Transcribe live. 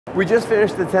We just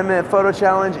finished the 10-minute photo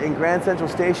challenge in Grand Central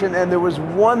Station, and there was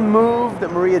one move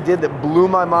that Maria did that blew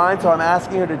my mind, so I'm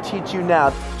asking her to teach you now.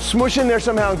 Smoosh in there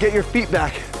somehow and get your feet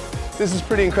back. This is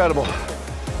pretty incredible.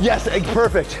 Yes,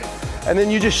 perfect. And then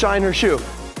you just shine her shoe.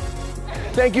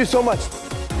 Thank you so much.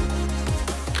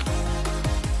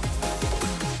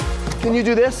 Can you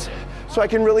do this so I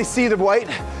can really see the white?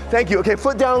 Thank you. Okay,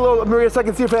 foot down a little, Maria, so I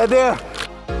can see your head there.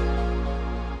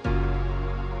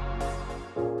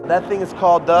 That thing is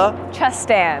called the? Chest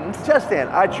stand. Chest stand.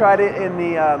 I tried it in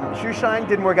the shoe shine,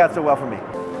 didn't work out so well for me.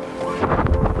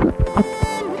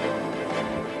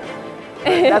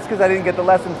 That's because I didn't get the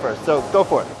lesson first, so go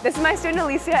for it. This is my student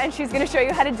Alicia, and she's gonna show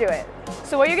you how to do it.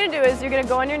 So what you're gonna do is you're gonna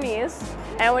go on your knees,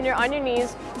 and when you're on your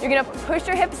knees, you're gonna push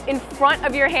your hips in front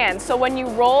of your hands. So when you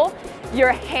roll,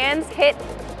 your hands hit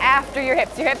after your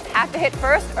hips. Your hips have to hit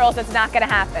first, or else it's not gonna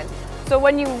happen. So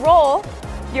when you roll,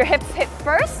 your hips hit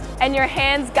first, and your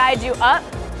hands guide you up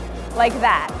like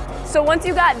that. So once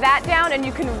you got that down and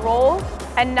you can roll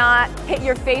and not hit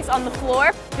your face on the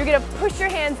floor, you're gonna push your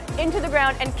hands into the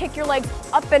ground and kick your legs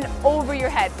up and over your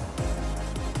head.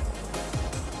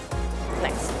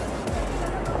 Nice.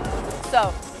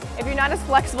 So if you're not as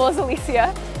flexible as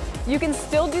Alicia, you can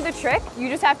still do the trick. You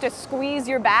just have to squeeze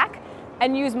your back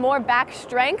and use more back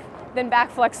strength than back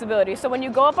flexibility. So when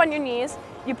you go up on your knees,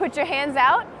 you put your hands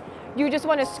out, you just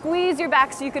want to squeeze your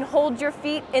back so you can hold your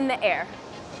feet in the air.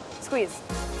 Squeeze.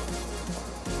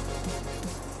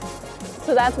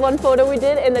 So that's one photo we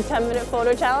did in the 10-minute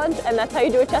photo challenge, and that's how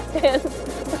you do a chest stand.